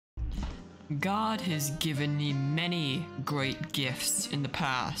God has given me many great gifts in the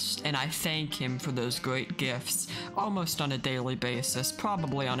past, and I thank him for those great gifts almost on a daily basis,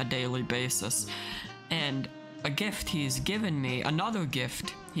 probably on a daily basis. And a gift he's given me, another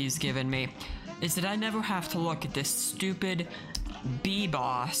gift he's given me, is that I never have to look at this stupid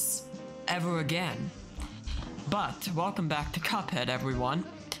B-boss ever again. But, welcome back to Cuphead, everyone.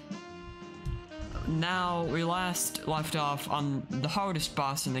 Now, we last left off on the hardest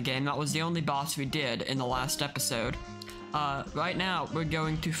boss in the game. That was the only boss we did in the last episode. Right now, we're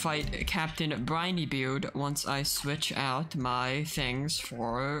going to fight Captain Brinybeard once I switch out my things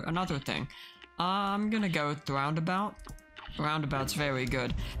for another thing. I'm gonna go with Roundabout. Roundabout's very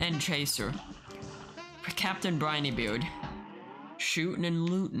good. And Chaser. Captain Brinybeard. Shooting and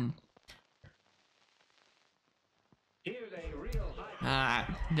looting.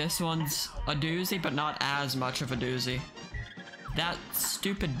 This one's a doozy, but not as much of a doozy. That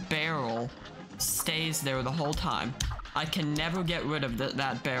stupid barrel stays there the whole time. I can never get rid of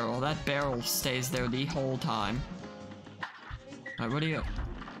that barrel. That barrel stays there the whole time. Alright, what do you...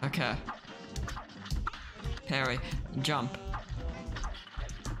 Okay. Parry. Jump.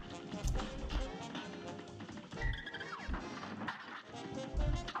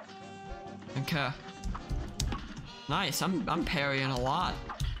 Okay. Nice, I'm parrying a lot.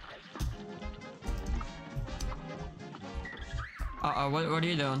 Uh-oh, what are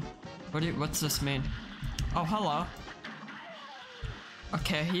you doing? What's this mean? Oh, hello.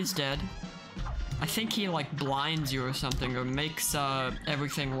 Okay, he's dead. I think he, like, blinds you or something, or makes,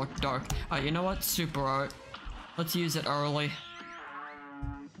 everything look dark. Alright, you know what? Super art. Let's use it early.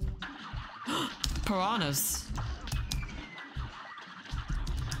 Piranhas!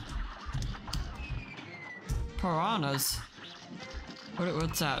 Piranhas?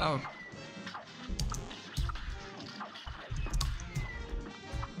 What's that? Oh.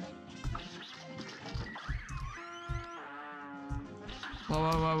 Whoa,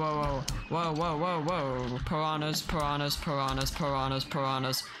 whoa, whoa, whoa, whoa, whoa, whoa, whoa, whoa. Piranhas, piranhas, piranhas, piranhas,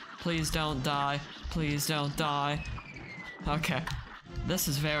 piranhas. Please don't die. Please don't die. Okay. This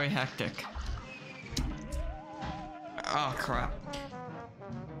is very hectic. Oh, crap.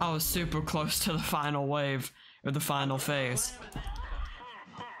 I was super close to the final wave. Or the final phase.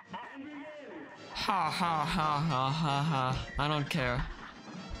 Ha ha ha ha ha ha. I don't care.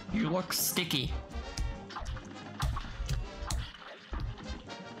 You look sticky.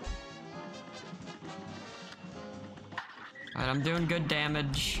 Alright, I'm doing good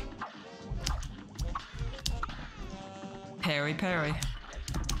damage. Parry, parry.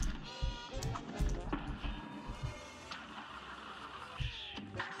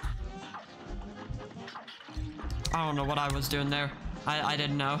 I don't know what I was doing there. I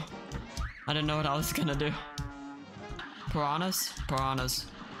didn't know. I didn't know what I was gonna do. Piranhas? Piranhas.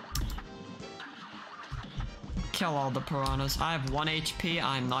 Kill all the piranhas. I have 1 HP.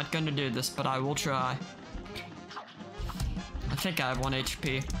 I'm not gonna do this, but I will try. I think I have 1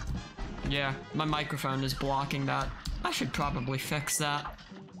 HP. Yeah, my microphone is blocking that. I should probably fix that.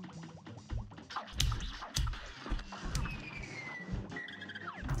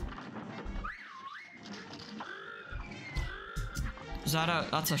 Is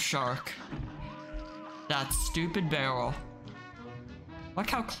that that's a shark. That stupid barrel. Look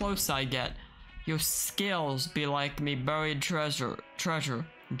how close I get. Your skills be like me buried treasure.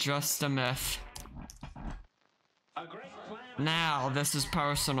 Just a myth. Now, this is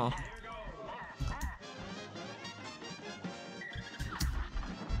personal.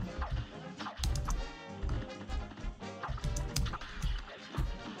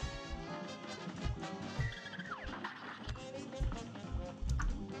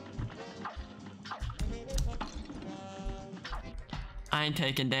 I ain't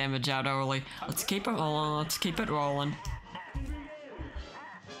taking damage out early. Let's keep it rolling, let's keep it rolling.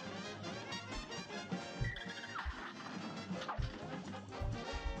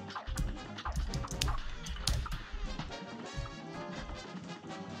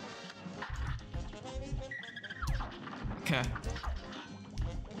 Okay.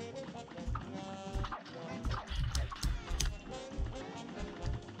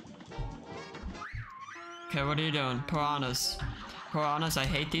 Okay, what are you doing? Piranhas. Piranhas, I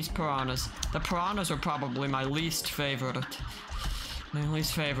hate these piranhas. The piranhas are probably my least favorite. My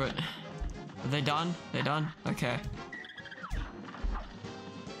least favorite. Are they done? They done? Okay.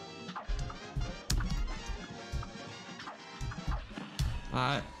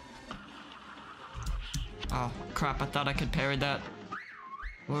 Alright. Oh, crap, I thought I could parry that.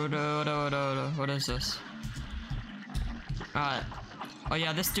 What is this? Alright. Oh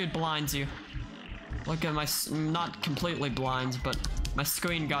yeah, this dude blinds you. Look at my, not completely blinds, but My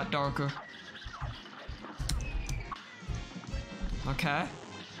screen got darker. Okay.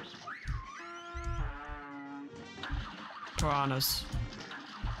 Piranhas.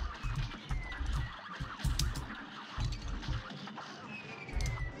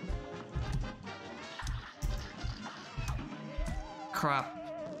 Crap.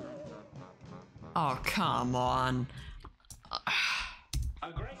 Oh, come on.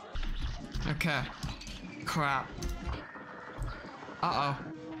 Okay. Crap. Uh-oh.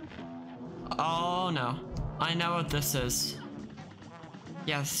 Oh, no. I know what this is.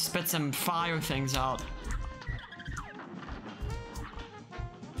 Yeah, spit some fire things out.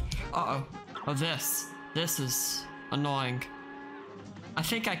 Uh-oh. Oh, this. This is annoying. I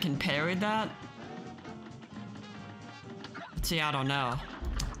think I can parry that. See, I don't know.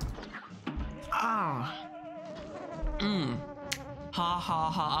 Oh. Ha ha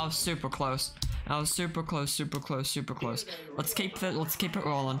ha, I was super close. I was super close, super close, super close. Let's keep it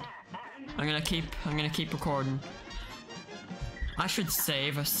rolling. I'm gonna keep recording. I should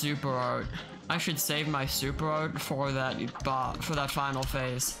save a super art. I should save my super art for that final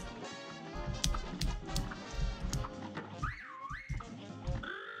phase.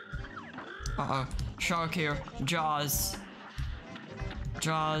 Uh-oh. Shark here. Jaws.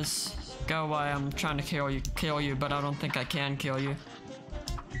 Jaws. Go away. I'm trying to kill you, but I don't think I can kill you.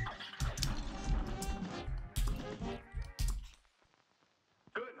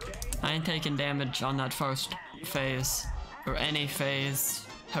 I ain't taking damage on that first phase. Or any phase,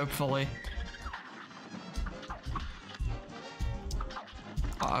 hopefully.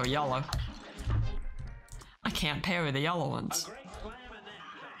 Uh-oh, yellow. I can't parry the yellow ones.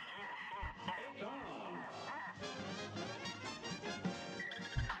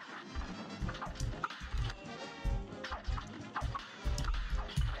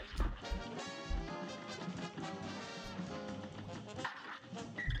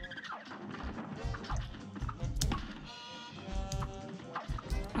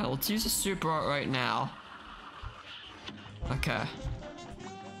 Alright, let's use a super art right now. Okay.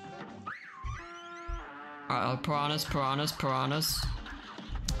 Alright, piranhas, piranhas, piranhas.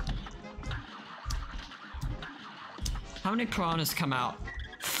 How many piranhas come out?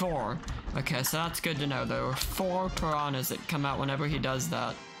 4. Okay, so that's good to know. There are 4 piranhas that come out whenever he does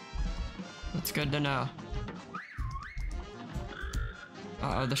that. That's good to know.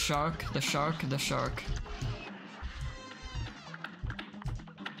 Uh-oh, the shark, the shark, the shark.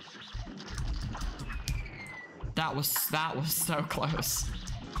 That was so close.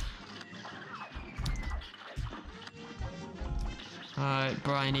 Alright,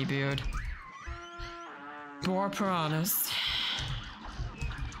 briny beard. More piranhas.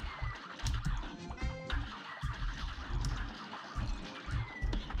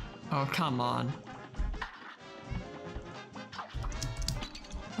 Oh, come on.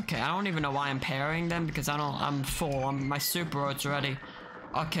 Okay, I don't even know why I'm parrying them because I'm full. My super art's ready.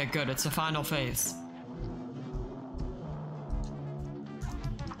 Okay, good. It's the final phase.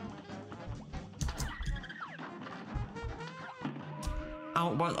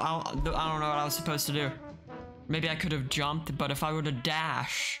 I don't know what I was supposed to do. Maybe I could have jumped, but if I were to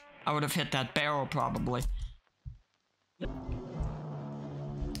dash, I would have hit that barrel probably.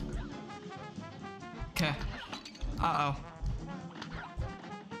 Okay. Uh-oh.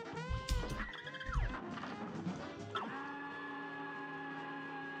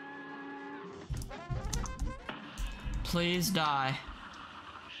 Please die.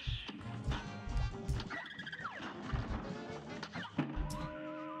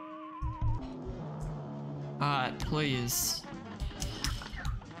 Alright, please.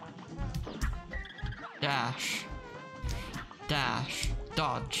 Dash. Dash.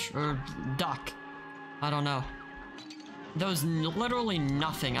 Dodge. Or duck. I don't know. There was literally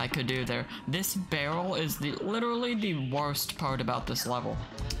nothing I could do there. This barrel is literally the worst part about this level.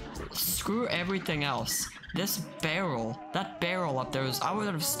 Screw everything else. This barrel, that barrel up there, I would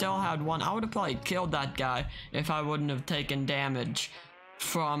have still had one. I would have probably killed that guy if I wouldn't have taken damage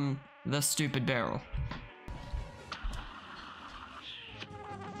from the stupid barrel.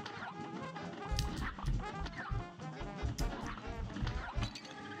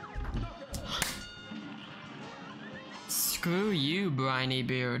 Screw you, briny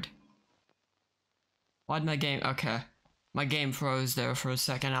beard. Why'd my game... Okay. My game froze there for a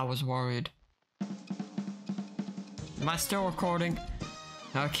second. I was worried. Am I still recording?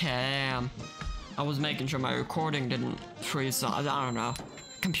 Okay, I am. I was making sure my recording didn't freeze. I don't know.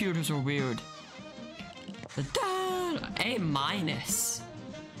 Computers are weird. A minus.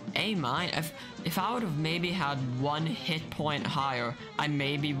 A minus. If I would have maybe had 1 hit point higher, I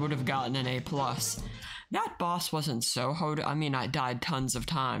maybe would have gotten an A plus. That boss wasn't so hard. I mean, I died tons of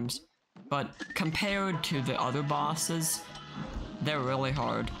times. But compared to the other bosses, they're really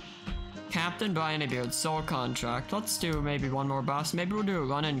hard. Captain Briny Beard, soul contract. Let's do maybe one more boss. Maybe we'll do a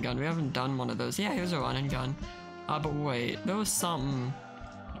run and gun. We haven't done one of those. Yeah, here's a run and gun. But wait, there was something.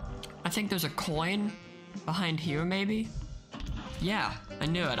 I think there's a coin behind here, maybe? Yeah, I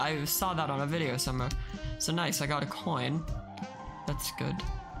knew it. I saw that on a video somewhere. So nice, I got a coin. That's good.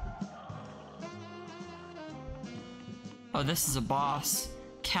 Oh, this is a boss.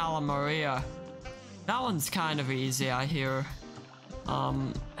 Calamaria. That one's kind of easy, I hear.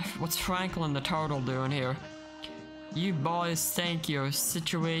 What's Franklin the Turtle doing here? You boys think your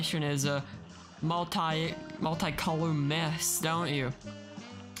situation is a multicolored mess, don't you?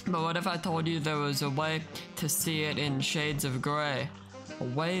 But what if I told you there was a way to see it in shades of gray? A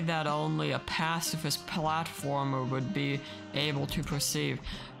way that only a pacifist platformer would be able to perceive.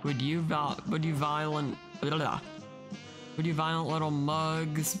 Would you violent little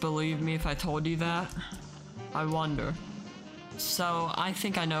mugs believe me if I told you that? I wonder. So, I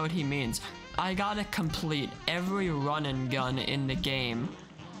think I know what he means. I gotta complete every run and gun in the game.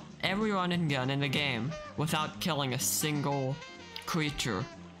 Every run and gun in the game without killing a single creature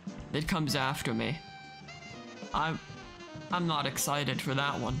that comes after me. I'm not excited for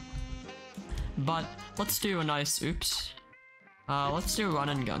that one. But let's do a nice oops. Let's do a run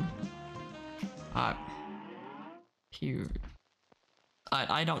and gun. Here.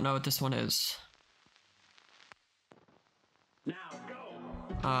 I don't know what this one is. Now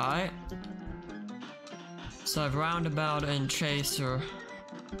go. Alright. So I've roundabout and chaser.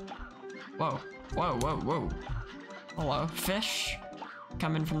 Whoa. Whoa, whoa, whoa. Hello, fish?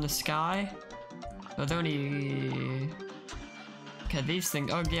 Coming from the sky? Are there any... Okay, these things...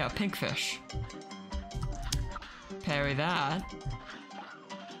 Oh yeah, pink fish. Parry that.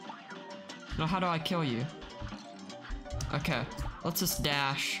 Now how do I kill you? Okay, let's just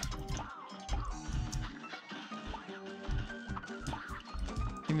dash.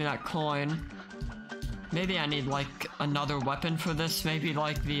 Give me that coin. Maybe I need like another weapon for this. Maybe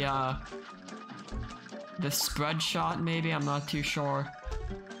like the spread shot maybe, I'm not too sure.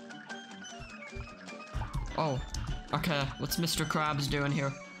 Oh, okay, what's Mr. Krabs doing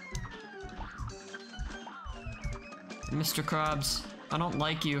here? Mr. Krabs, I don't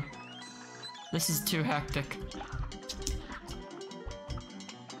like you. This is too hectic.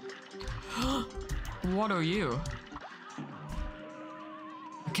 What are you?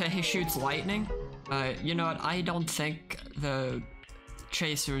 Okay, he shoots lightning. You know what? I don't think the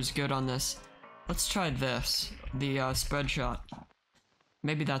chaser is good on this. Let's try this. The spread shot.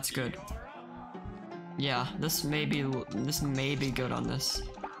 Maybe that's good. Yeah, this may be good on this.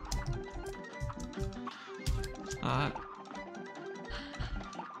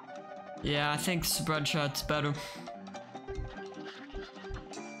 Yeah, I think spread shot's better.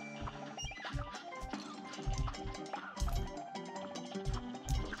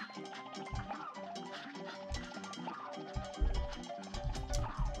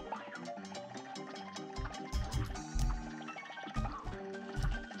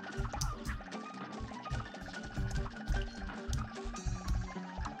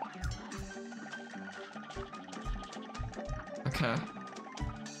 Okay.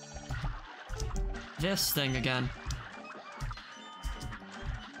 This thing again.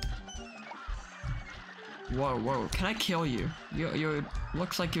 Whoa, whoa, can I kill you? You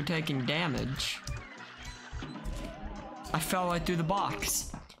looks like you're taking damage. I fell right through the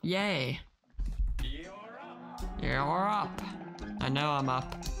box. Yay. You're up. I know I'm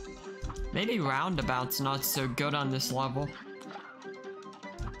up. Maybe roundabout's not so good on this level.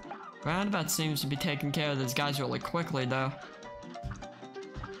 Roundabout seems to be taking care of these guys really quickly though.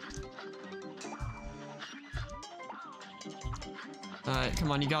 Alright,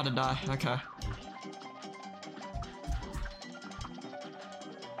 come on, you gotta die. Okay.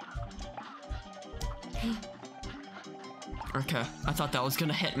 Okay, I thought that was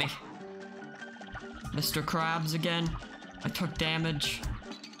gonna hit me. Mr. Krabs again. I took damage.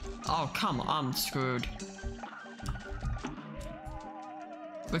 Oh, come on, I'm screwed.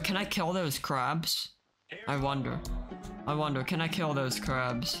 But can I kill those crabs? I wonder, can I kill those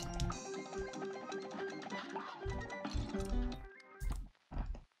crabs?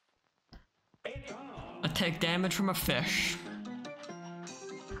 I take damage from a fish.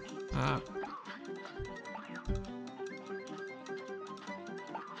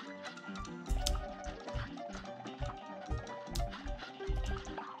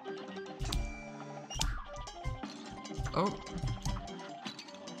 Oh.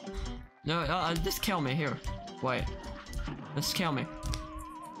 No, just kill me, here. Wait. Just kill me.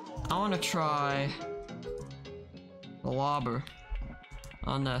 I wanna try lobber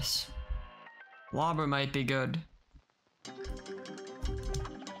on this. Lobber might be good.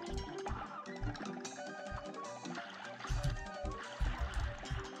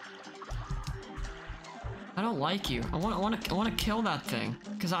 I don't like you. I want to kill that thing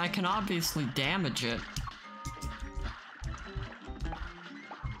because I can obviously damage it.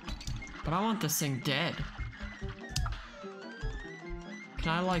 But I want this thing dead. Can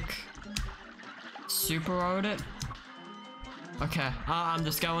I like super road it? Okay. I'm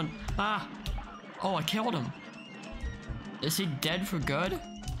just going. Oh, I killed him. Is he dead for good?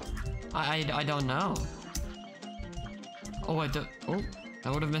 I don't know. Oh, oh,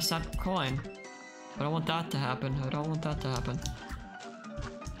 I would have missed that coin. I don't want that to happen. I don't want that to happen.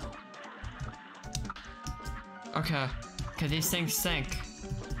 Okay. Okay, these things sink.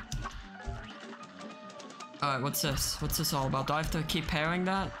 Alright, what's this? What's this all about? Do I have to keep parrying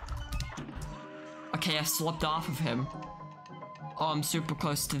that? Okay, I slipped off of him. Oh, I'm super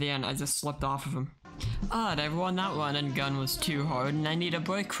close to the end. I just slipped off of him. Alright, everyone, that run and gun was too hard and I need a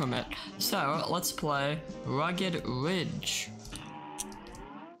break from it. So, let's play Rugged Ridge.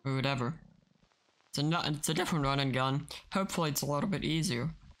 Or whatever. It's a different run and gun. Hopefully it's a little bit easier.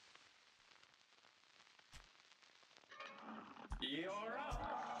 You're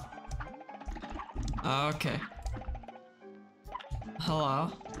up. Okay.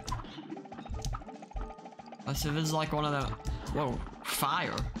 Hello. Oh, so this is like one of the... Whoa,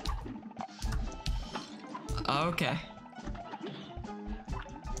 fire. Okay.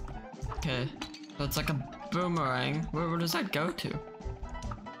 Okay. So it's like a boomerang. Where does that go to?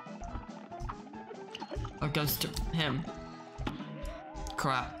 Oh, it goes to him.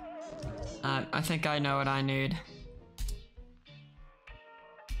 Crap. I think I know what I need.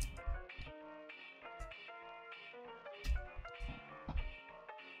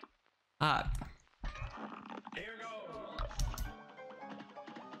 Here goes.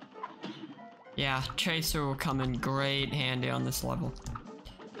 Yeah, Chaser will come in great handy on this level.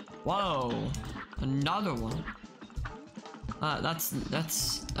 Whoa, another one.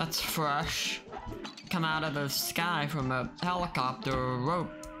 That's fresh. Come out of the sky from a helicopter or rope.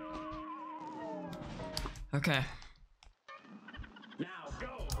 Okay. Now go.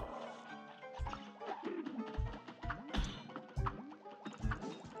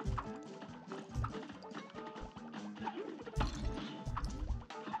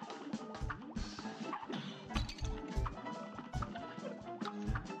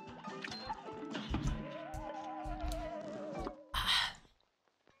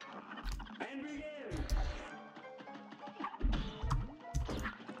 And begin.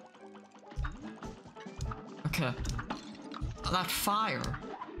 Okay. That fire.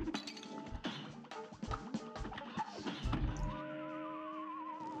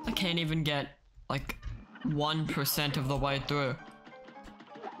 I can't even get like 1% of the way through.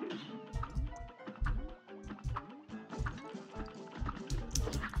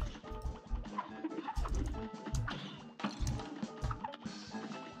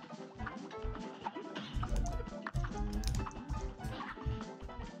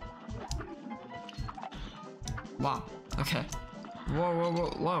 Wow, okay.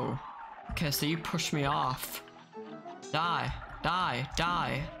 Whoa. Okay, so you pushed me off. Die.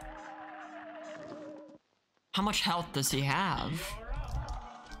 How much health does he have?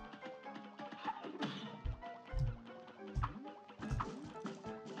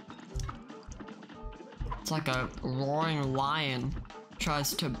 It's like a roaring lion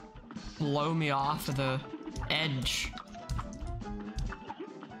tries to blow me off of the edge.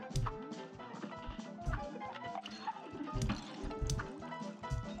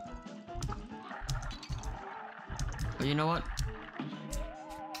 But you know what?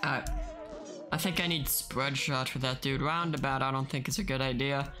 I think I need spread shot for that dude. Roundabout I don't think is a good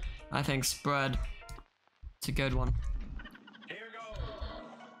idea. I think spread. It's a good one. Here goes.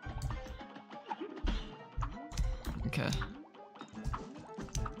 Okay.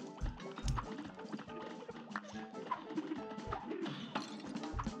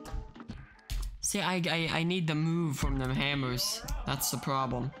 See, I need the move from them hammers. That's the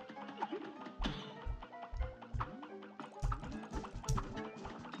problem.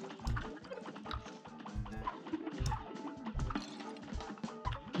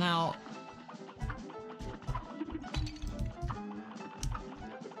 Now,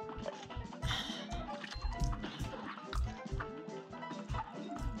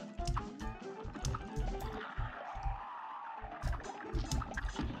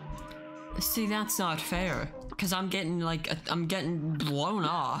 see, that's not fair, because I'm getting I'm getting blown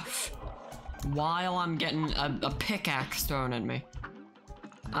off while I'm getting a pickaxe thrown at me.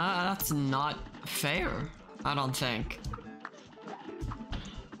 That's not fair, I don't think.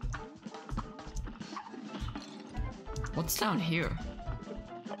 What's down here?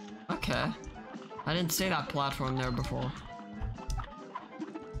 Okay. I didn't see that platform there before.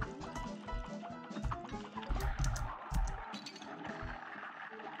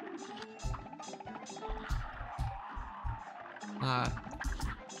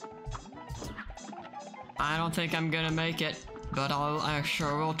 I don't think I'm gonna make it, but I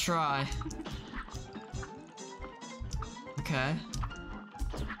sure will try. Okay.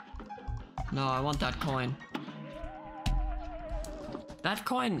 No, I want that coin. That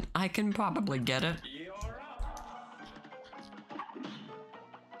coin, I can probably get it. You're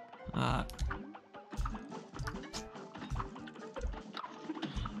up.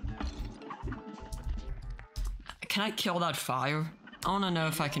 Can I kill that fire? I want to know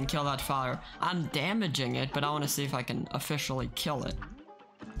if I can kill that fire. I'm damaging it, but I want to see if I can officially kill it.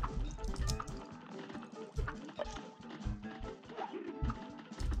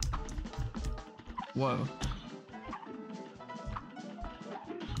 Whoa.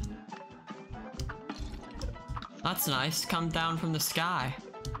 That's nice. Come down from the sky.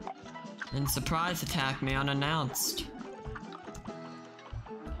 And surprise attack me unannounced.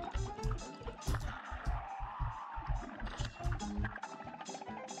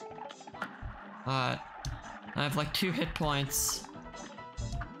 I have like 2 hit points.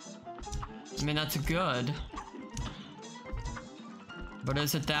 I mean, that's good. But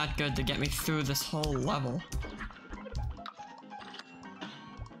is it that good to get me through this whole level?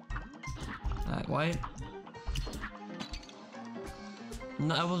 Wait.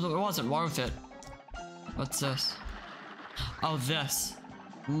 No, it wasn't worth it. What's this? Oh, this.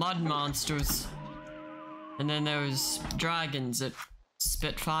 Mud monsters. And then there's dragons that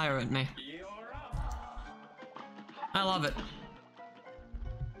spit fire at me. You're up. I love it.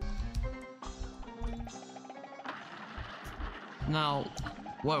 Now,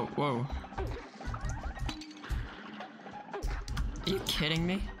 whoa, whoa. Are you kidding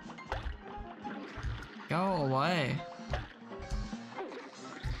me? Go away.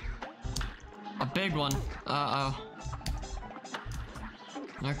 A big one. Uh-oh.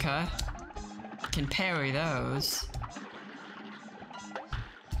 Okay. Can parry those.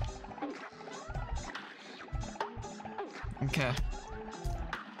 Okay.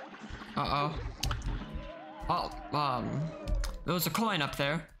 Uh-oh. Oh, there was a coin up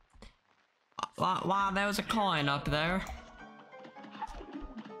there. Wow, there was a coin up there.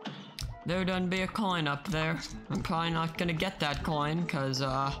 There done be a coin up there. I'm probably not gonna get that coin, cause,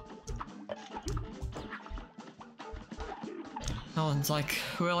 that one's like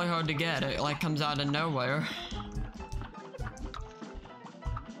really hard to get. It like comes out of nowhere.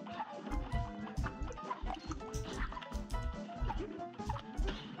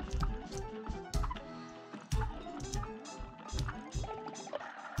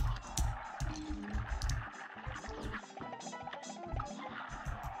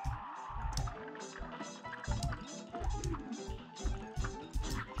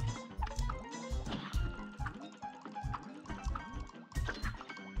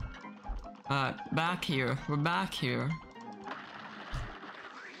 Back here. We're back here.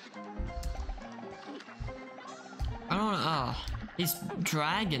 I don't know. Oh, these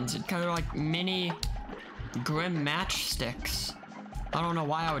dragons, it's kind of like mini grim matchsticks. I don't know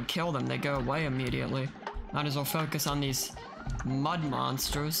why I would kill them. They go away immediately. Might as well focus on these mud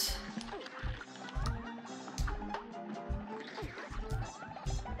monsters.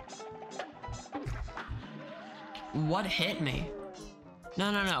 What hit me?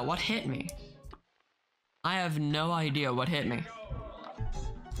 No. What hit me? I have no idea what hit me.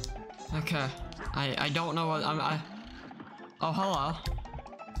 Okay. I don't know what oh, hello.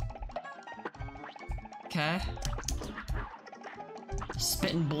 Okay.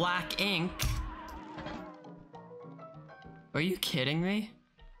 Spitting black ink. Are you kidding me?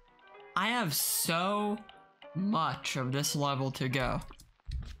 I have so much of this level to go.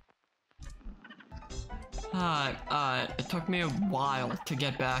 It took me a while to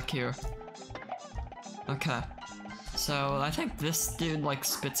get back here. Okay. So, I think this dude, like,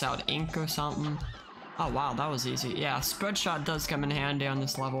 spits out ink or something. Oh, wow, that was easy. Yeah, spread shot does come in handy on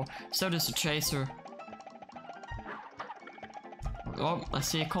this level. So does a chaser. Oh, I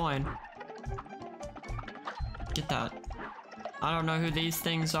see a coin. Get that. I don't know who these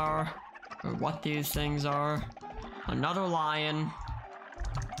things are, or what these things are. Another lion.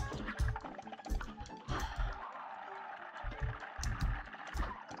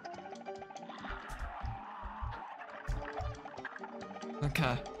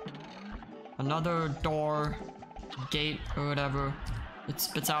 Okay. Another door, gate, or whatever. It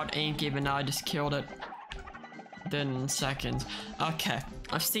spits out ink even though I just killed it. Then in seconds. Okay.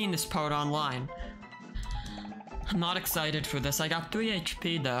 I've seen this part online. I'm not excited for this. I got 3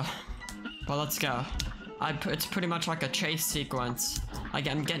 HP though. But let's go. It's pretty much like a chase sequence.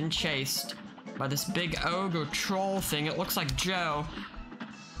 I'm getting chased by this big ogre troll thing. It looks like Joe.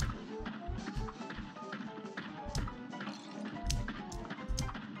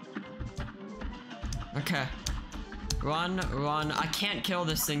 Okay. Run, run. I can't kill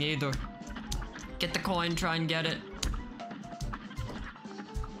this thing either. Get the coin, try and get it.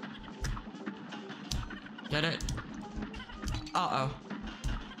 Get it? Uh-oh.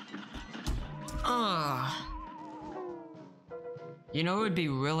 You know what would be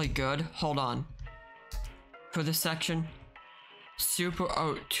really good? Hold on. For this section, Super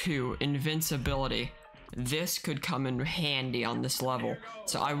Oat 2, Invincibility. This could come in handy on this level,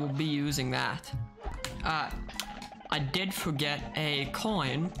 so I will be using that. I did forget a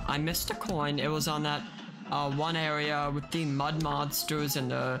coin. I missed a coin. It was on that one area with the mud monsters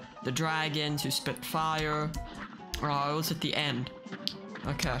and the dragons who spit fire. It was at the end.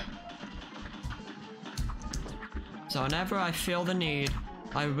 Okay. So whenever I feel the need,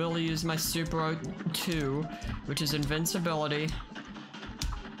 I will use my Super 2, which is Invincibility.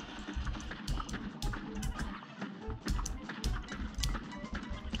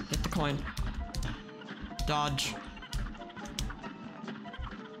 Get the coin. Dodge.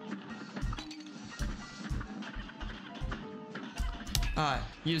 Alright,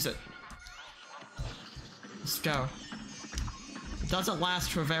 use it. Let's go. It doesn't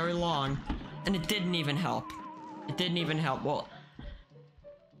last for very long, and it didn't even help. It didn't even help. Well,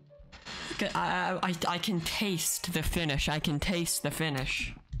 I can taste the finish. I can taste the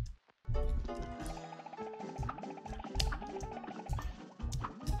finish.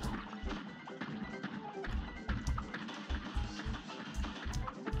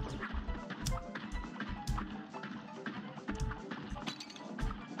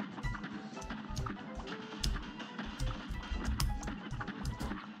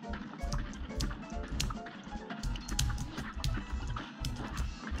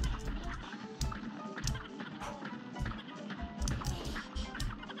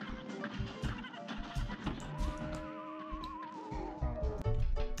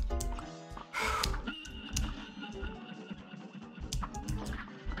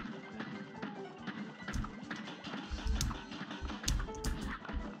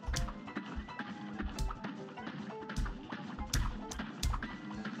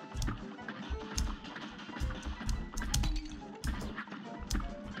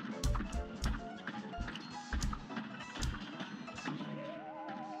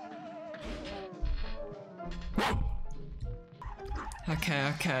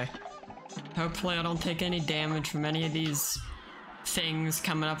 Okay. Hopefully I don't take any damage from any of these things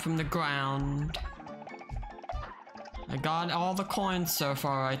coming up from the ground. I got all the coins so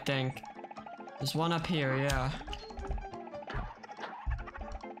far, I think. There's one up here, yeah.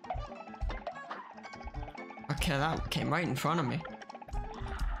 Okay, that came right in front of me.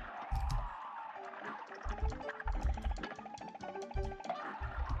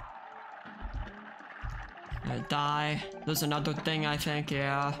 I die. There's another thing, I think,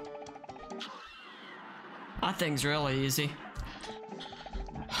 yeah. That thing's really easy.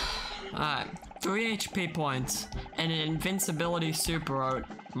 Alright, 3 HP points, and an Invincibility Super Oat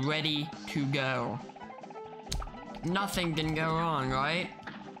ready to go. Nothing can go wrong, right?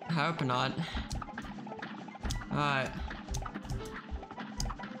 I hope not. Alright.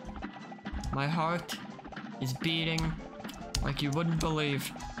 My heart is beating like you wouldn't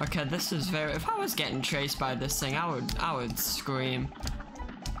believe. Okay, this is very... If I was getting chased by this thing, I would scream.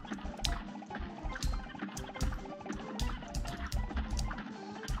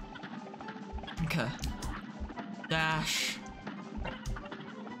 Okay. Dash.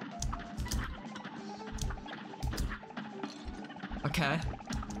 Okay.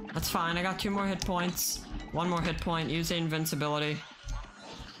 That's fine, I got 2 more hit points. 1 more hit point, use the invincibility.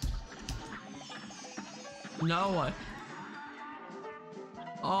 No.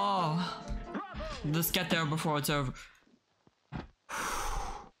 Oh. Let's get there before it's over.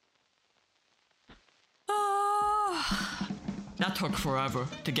 Oh. That took forever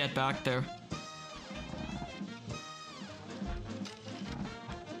to get back there.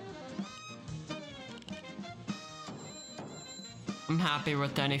 I'm happy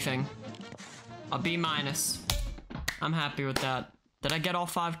with anything. A B minus. I'm happy with that. Did I get all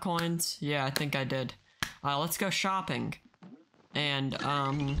 5 coins? Yeah, I think I did. Let's go shopping. And,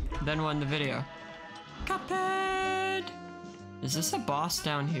 then we'll end the video. Cuphead! Is this a boss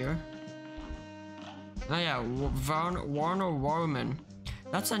down here? Oh yeah, Warner Warman.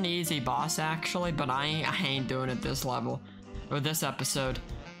 That's an easy boss actually, but I ain't doing it this level. Or this episode.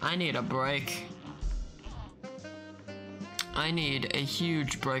 I need a break. I need a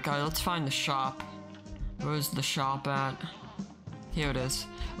huge break. Alright, let's find the shop. Where's the shop at? Here it is.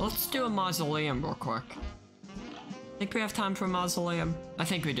 Let's do a mausoleum real quick. Think we have time for a mausoleum? I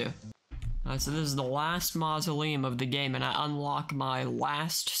think we do. Alright, so this is the last mausoleum of the game, and I unlock my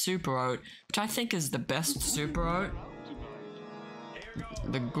last super art, which I think is the best super art.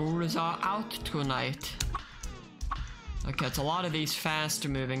 The ghouls are out tonight. Okay, it's a lot of these faster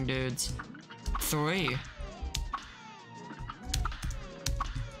moving dudes. 3.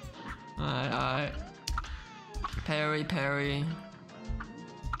 Alright. Parry, parry.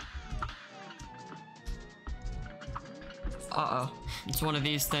 Uh-oh. It's one of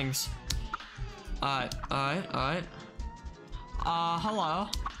these things. Alright. Hello.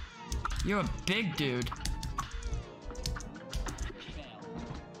 You're a big dude.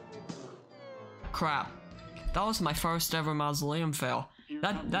 Crap. That was my first ever mausoleum fail.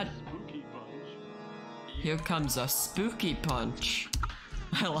 Here comes a spooky punch.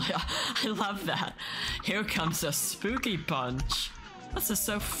 I love that. Here comes a spooky punch. This is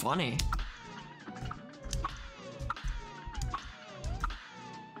so funny.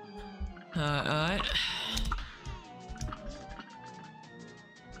 Alright.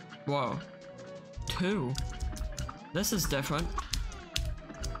 Whoa. 2. This is different.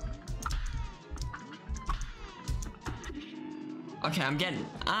 Okay, I'm getting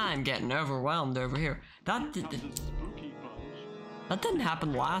overwhelmed over here. That didn't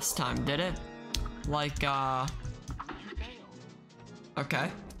happen last time, did it? Like,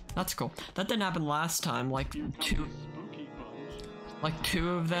 okay, that's cool. That didn't happen last time, like two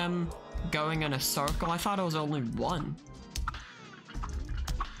of them going in a circle. I thought it was only 1.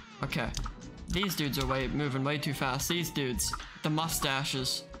 Okay, these dudes are moving way too fast. These dudes, the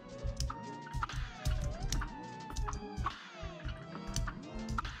mustaches.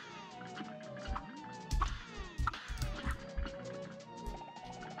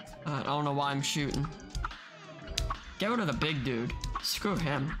 I don't know why I'm shooting. Get rid of the big dude. Screw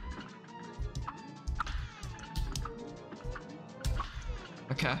him.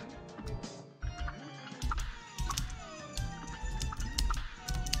 Okay.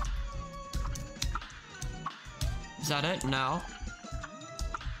 Is that it? No.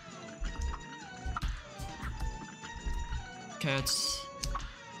 Okay, it's...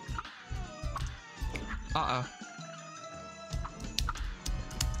 Uh-oh.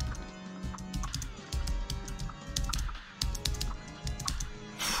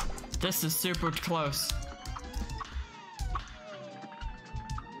 This is super close.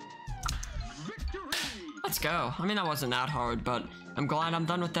 Let's go. I mean, that wasn't that hard, but I'm glad I'm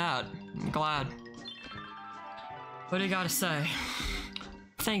done with that. I'm glad. What do you gotta say?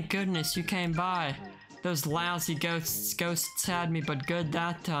 Thank goodness you came by. Those lousy ghosts had me, but good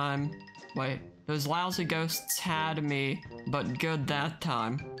that time. Wait, those lousy ghosts had me, but good that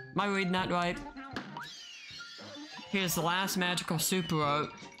time. Am I reading that right? Here's the last magical super art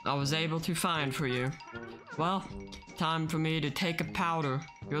I was able to find for you. Well, time for me to take a powder.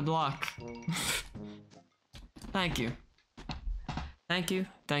 Good luck. Thank you. Thank you,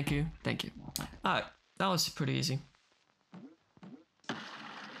 thank you, thank you. Alright, that was pretty easy.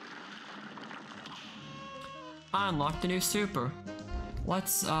 I unlocked a new super.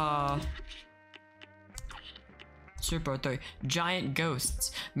 Let's, Super 3. Giant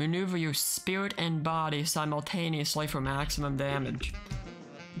ghosts. Maneuver your spirit and body simultaneously for maximum damage.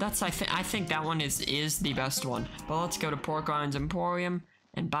 That's, I think that one is the best one. But let's go to Pork Rinds Emporium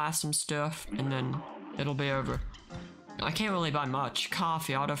and buy some stuff, and then it'll be over. I can't really buy much.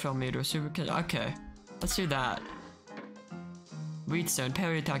 Coffee, autofill meter, super kit. Okay, let's do that. Wheatstone,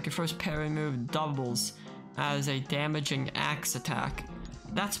 parry attack. Your first parry move doubles as a damaging axe attack.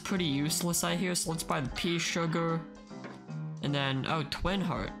 That's pretty useless, I hear, so let's buy the pea sugar. And then, oh, Twin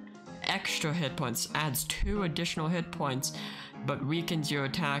Heart. Extra hit points. Adds 2 additional hit points, but weakens your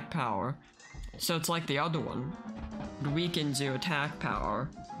attack power. So it's like the other one. It weakens your attack power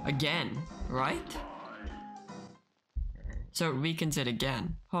again, right? So it weakens it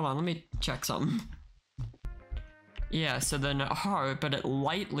again. Hold on, let me check something. Yeah, so then heart, but it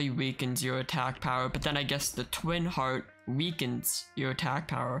lightly weakens your attack power, but then I guess the Twin Heart weakens your attack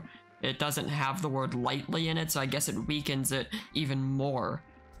power. It doesn't have the word lightly in it, so I guess it weakens it even more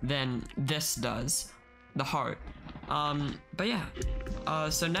than this does, the heart. But yeah,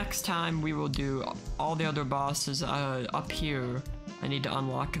 so next time we will do all the other bosses up here. I need to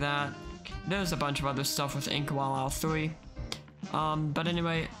unlock that. There's a bunch of other stuff with Inkwell L3. But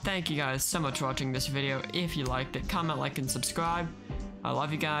anyway, thank you guys so much for watching this video. If you liked it, comment, like, and subscribe. I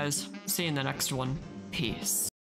love you guys. See you in the next one. Peace.